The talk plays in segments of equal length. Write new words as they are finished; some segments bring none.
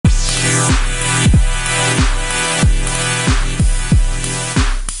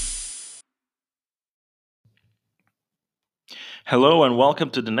Hello and welcome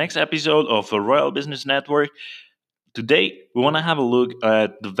to the next episode of the Royal Business Network. Today, we want to have a look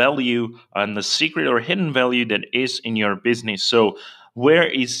at the value and the secret or hidden value that is in your business. So, where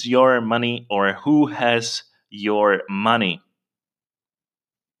is your money or who has your money?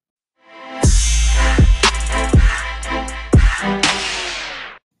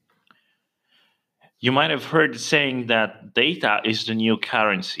 You might have heard saying that data is the new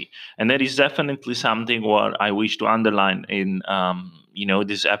currency, and that is definitely something what I wish to underline in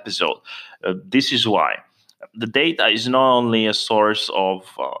this episode. This is why the data is not only a source of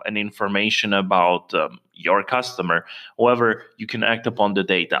an information about your customer. However, you can act upon the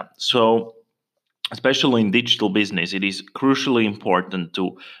data. So, especially in digital business, it is crucially important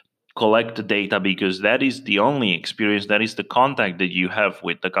to collect the data because that is the only experience, that is the contact that you have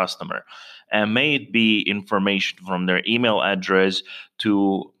with the customer. And may it be information from their email address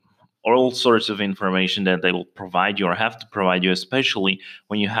to all sorts of information that they will provide you or have to provide you, especially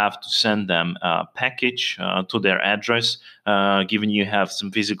when you have to send them a package to their address, given you have some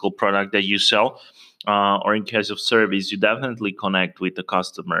physical product that you sell. Or in case of service, you definitely connect with the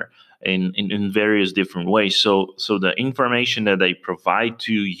customer in various different ways. So the information that they provide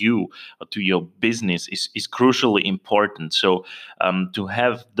to you, to your business, is crucially important. So to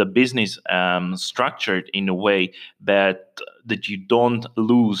have the business structured in a way that you don't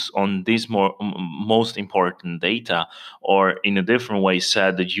lose on this most important data, or in a different way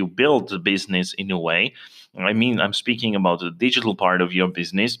said, that you build the business in a way. I mean, I'm speaking about the digital part of your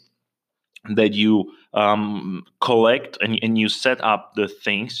business, that you collect and you set up the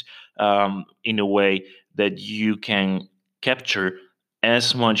things in a way that you can capture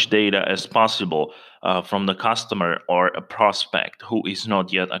as much data as possible from the customer or a prospect who is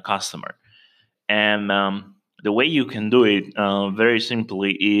not yet a customer. And the way you can do it very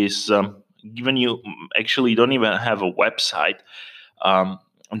simply is, given you actually don't even have a website, um,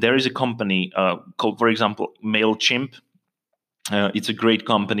 there is a company called, for example, MailChimp. It's a great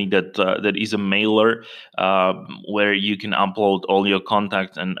company that is a mailer, where you can upload all your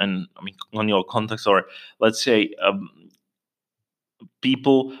contacts, and I mean, on your contacts, or let's say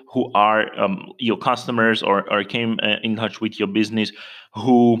people who are your customers, or came in touch with your business,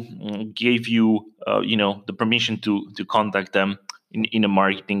 who gave you the permission to contact them in a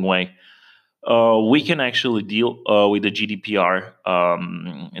marketing way. We can actually deal with the GDPR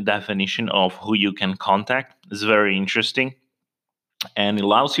definition of who you can contact. It's very interesting, and it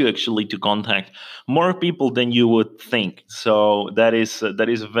allows you actually to contact more people than you would think. So that is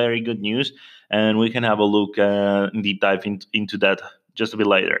very good news, and we can have a look deep dive into that just a bit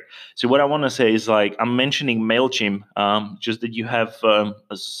later. So what I want to say is, like, I'm mentioning Mailchimp, just that you have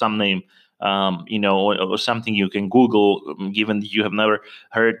some name. Or something you can Google, given that you have never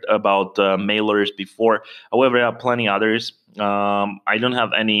heard about mailers before. However, there are plenty others. I don't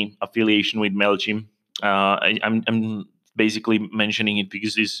have any affiliation with Mailchimp. I'm basically mentioning it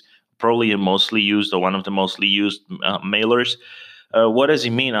because it's probably a mostly used, or one of the mostly used mailers. What does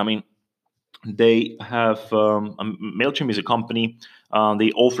it mean? I mean, they have Mailchimp is a company.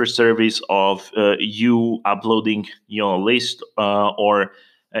 They offer service of you uploading your list, or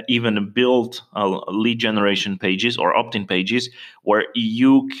even build lead generation pages or opt-in pages, where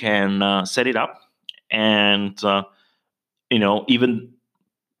you can set it up, and even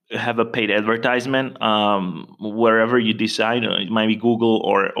have a paid advertisement wherever you decide. It might be Google,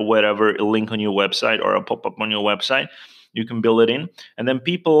 or whatever, a link on your website or a pop-up on your website. You can build it in, and then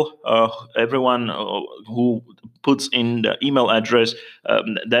people, everyone who puts in the email address,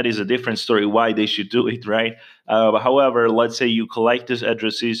 that is a different story why they should do it, right? However, let's say you collect these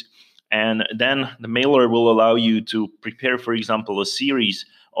addresses, and then the mailer will allow you to prepare, for example, a series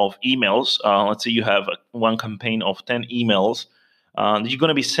of emails. Let's say you have one campaign of 10 emails that you're going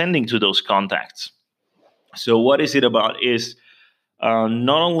to be sending to those contacts. So what is it about is,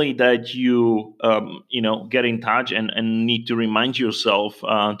 not only that you get in touch and need to remind yourself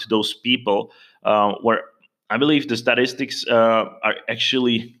to those people, where I believe the statistics are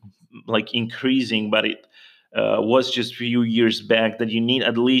actually like increasing, but it was just a few years back that you need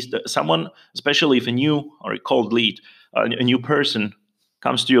at least someone, especially if a new or a cold lead, a new person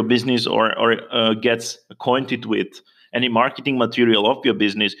comes to your business, or gets acquainted with any marketing material of your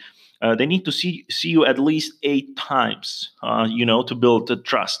business. They need to see you at least 8 times, to build the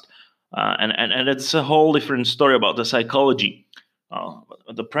trust. And it's a whole different story about the psychology.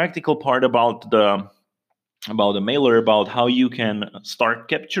 The practical part about the mailer, about how you can start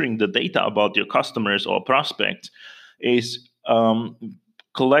capturing the data about your customers or prospects, is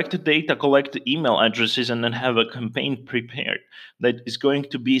collect the data, collect the email addresses, and then have a campaign prepared that is going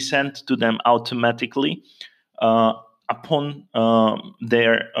to be sent to them automatically, uh, upon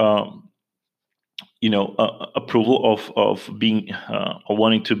their approval of being or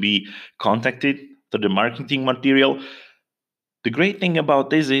wanting to be contacted to the marketing material. The great thing about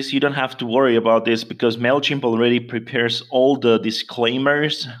this is you don't have to worry about this because Mailchimp already prepares all the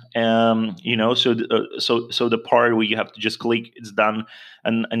disclaimers. So the part where you have to just click, it's done,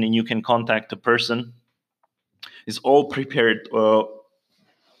 and then you can contact the person. It's all prepared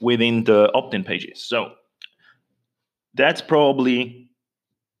within the opt-in pages. So that's probably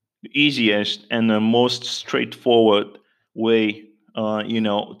the easiest and the most straightforward way,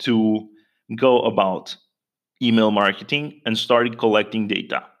 to go about email marketing and start collecting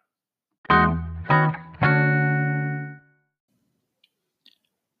data.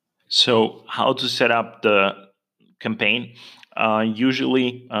 So, how to set up the campaign?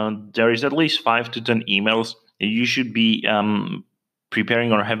 Usually, there is at least 5 to 10 emails you should be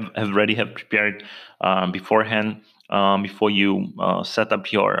preparing or have prepared beforehand, before you set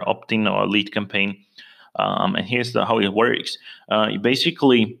up your opt-in or lead campaign. And here's how it works.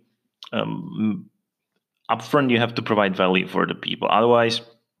 Basically, upfront, you have to provide value for the people. Otherwise,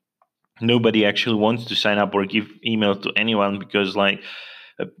 nobody actually wants to sign up or give email to anyone because,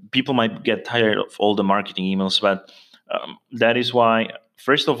 people might get tired of all the marketing emails. But that is why,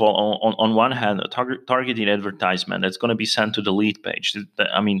 first of all, on one hand, a targeted advertisement that's going to be sent to the lead page.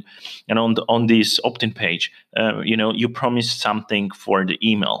 And on this opt-in page, you promise something for the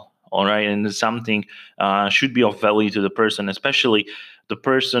email, all right, and something should be of value to the person, especially the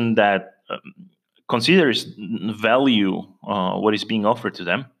person that considers value what is being offered to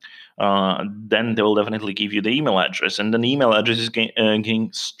them. Then they will definitely give you the email address, and then the email address is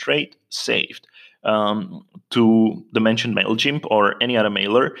getting straight saved to the mentioned Mailchimp or any other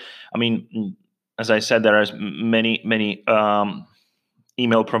mailer. As I said, there are many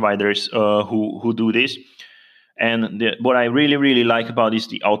email providers who do this, and what I really like about is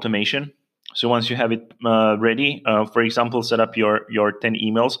the automation. So once you have it ready, for example, set up your 10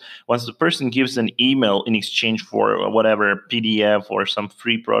 emails. Once the person gives an email in exchange for whatever PDF or some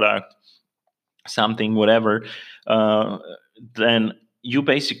free product, something, whatever, then you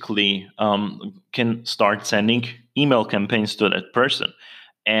basically can start sending email campaigns to that person.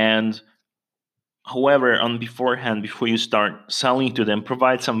 And however, on beforehand, before you start selling to them,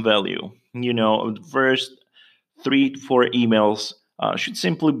 provide some value. The first 3 to 4 emails should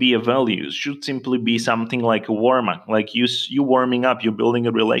simply be a value. Should simply be something like a warm up, like you warming up. You're building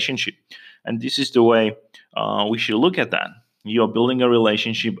a relationship, and this is the way we should look at that. You're building a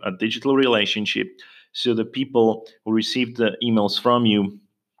relationship, a digital relationship, so the people who receive the emails from you,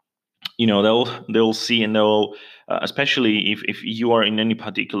 they'll see, and they'll, especially if you are in any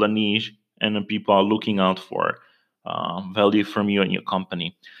particular niche and people are looking out for value from you and your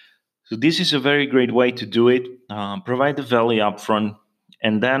company. So this is a very great way to do it. Provide the value upfront,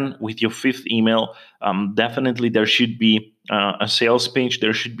 and then with your 5th email, definitely there should be a sales page.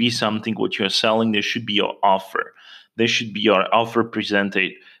 There should be something what you're selling. There should be your offer. There should be your offer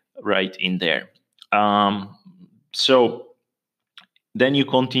presented right in there. So then you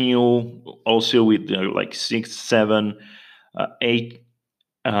continue also with 6, 7, 8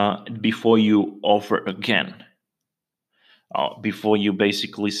 before you offer again. Before you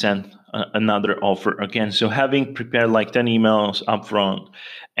basically send another offer again. So having prepared 10 emails upfront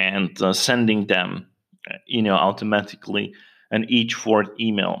and sending them, automatically, and each 4th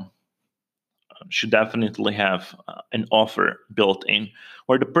email should definitely have an offer built in,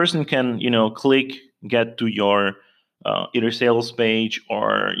 where the person can, click, get to your either sales page,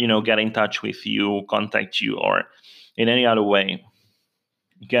 or get in touch with you, contact you, or in any other way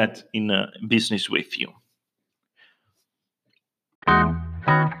get in a business with you.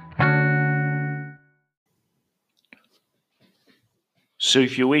 So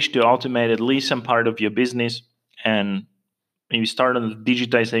if you wish to automate at least some part of your business and maybe start on the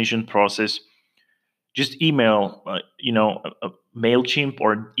digitization process, just email, a Mailchimp,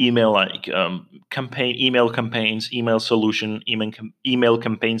 or email email campaigns, email solution, email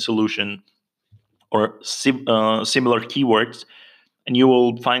campaign solution, or similar keywords, and you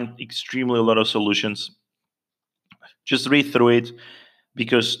will find extremely a lot of solutions. Just read through it,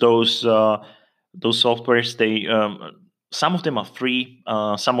 because those softwares, they some of them are free,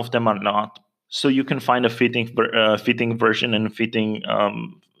 some of them are not. So you can find a fitting version and fitting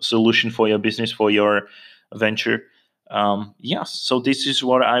solution for your business, for your venture. Yes, so this is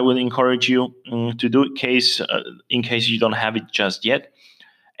what I would encourage you to do in case you don't have it just yet,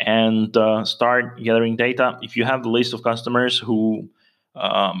 and start gathering data. If you have the list of customers who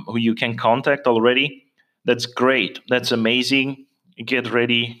you can contact already, that's great. That's amazing. get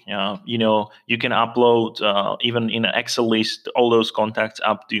ready. You can upload even in an Excel list all those contacts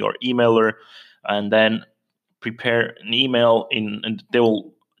up to your emailer, and then prepare an email and they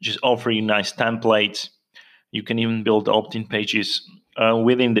will just offer you nice templates. You can even build opt-in pages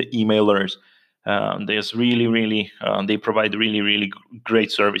within the emailers. There's really they provide really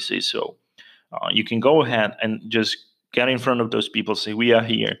great services. So you can go ahead and just get in front of those people, say we are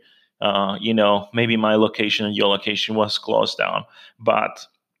here. Maybe my location and your location was closed down, but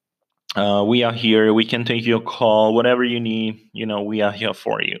we are here. We can take your call, whatever you need. We are here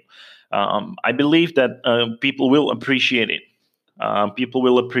for you. I believe that people will appreciate it. People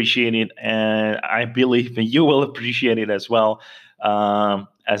will appreciate it, and I believe you will appreciate it as well.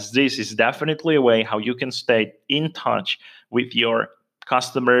 As this is definitely a way how you can stay in touch with your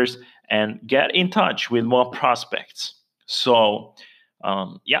customers and get in touch with more prospects. So,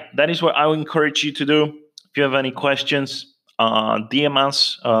 that is what I would encourage you to do. If you have any questions, DM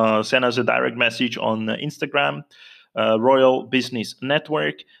us, send us a direct message on Instagram, Royal Business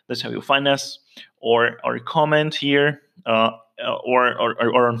Network. That's how you find us, or comment here, or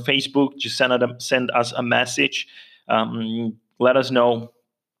on Facebook. Just send us a message. Let us know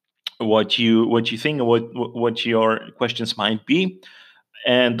what you think and what your questions might be.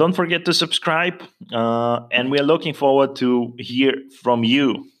 And don't forget to subscribe. And we are looking forward to hear from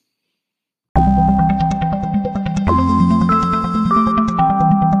you.